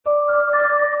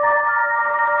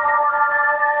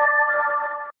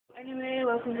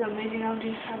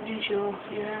Abdin show.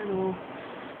 Yeah, I know.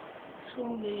 So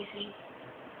amazing.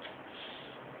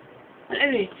 But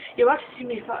anyway, you're about to see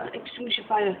me extinguish a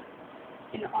fire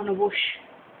on a bush.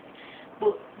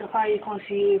 But the fire you can't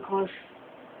see because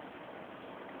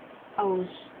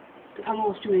the camera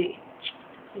was too late.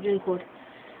 It didn't record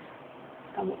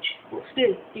that much. But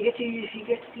still, you get to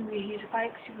see me use a fire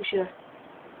extinguisher.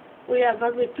 Oh yeah, by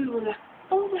the way, people were like,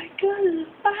 oh my god, there's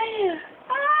a fire!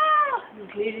 Ah! There's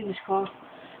a lady in this car.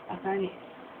 I find it.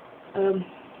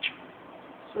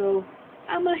 So,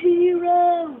 I'm a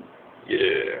hero!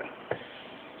 Yeah.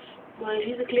 Well,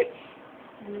 here's a clip.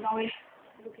 And now here's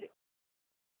a clip.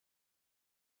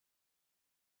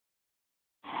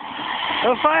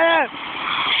 Oh, fire!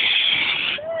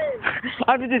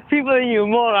 After there's people in you,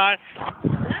 moron.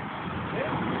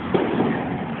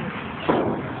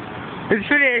 It's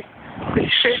finished.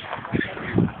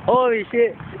 Holy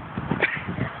shit.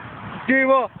 Do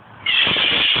more.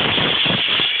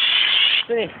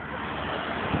 Finish.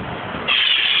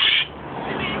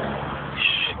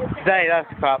 Today,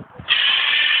 that's crap.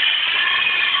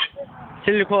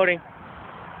 Still recording.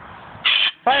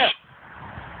 Fire!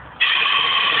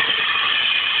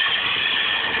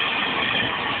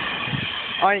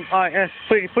 Yes,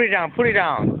 put it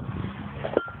down.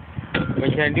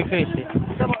 When can you finish it?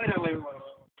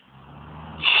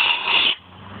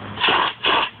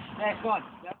 Go on.